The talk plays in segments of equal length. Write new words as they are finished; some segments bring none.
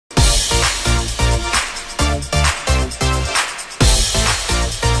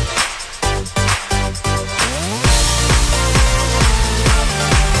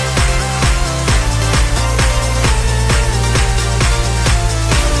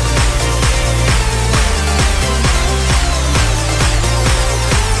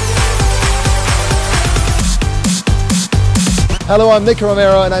Hello, I'm Nick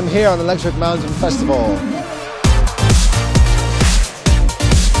Romero and I'm here on Electric Mountain Festival.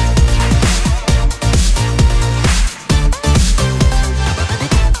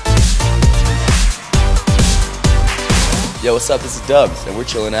 Yo, what's up? This is Dubs, and we're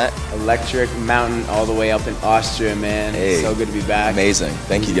chilling at Electric Mountain all the way up in Austria, man. Hey, so good to be back. Amazing.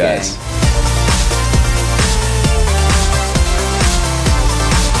 Thank you guys.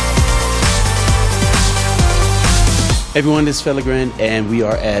 Hey everyone, this is Fellegrand and we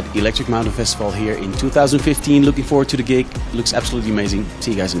are at Electric Mountain Festival here in 2015. Looking forward to the gig. Looks absolutely amazing.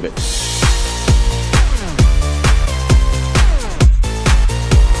 See you guys in a bit.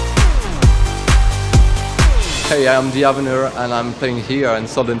 Hey, I'm Diavenir and I'm playing here in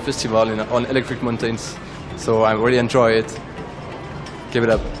Solden Festival on Electric Mountains. So I really enjoy it. Give it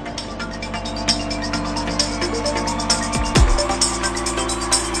up.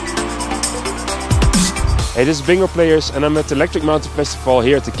 Hey, this is Bingo Players and I'm at the Electric Mountain Festival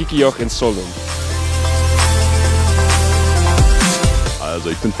here at the Kikioch in Solden. Also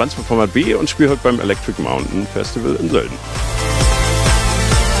ich bin Franz von Format B und spiele heute beim Electric Mountain Festival in Sölden.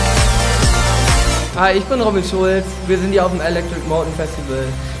 Hi, ich bin Robin Schulz. Wir sind hier auf dem Electric Mountain Festival.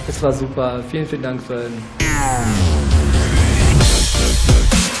 Das war super. Vielen, vielen Dank, Sölden.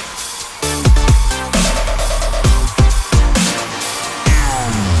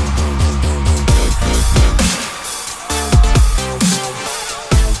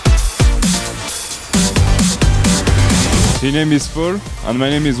 His name is Paul and my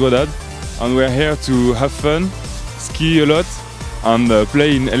name is Wadad, and we're here to have fun, ski a lot and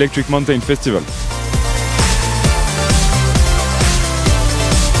play in Electric Mountain Festival.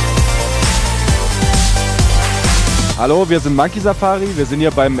 Hallo, wir sind Monkey Safari, wir sind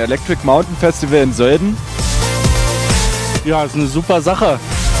hier beim Electric Mountain Festival in Sölden. Ja, ist eine super Sache.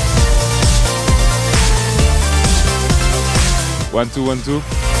 1, 2, 1, 2.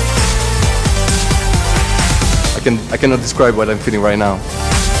 I cannot describe what I'm feeling right now.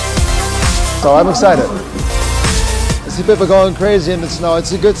 So I'm excited. I see people going crazy in the snow.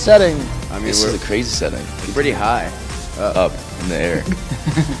 It's a good setting. I mean, this is a crazy setting. Pretty high. Up in the air.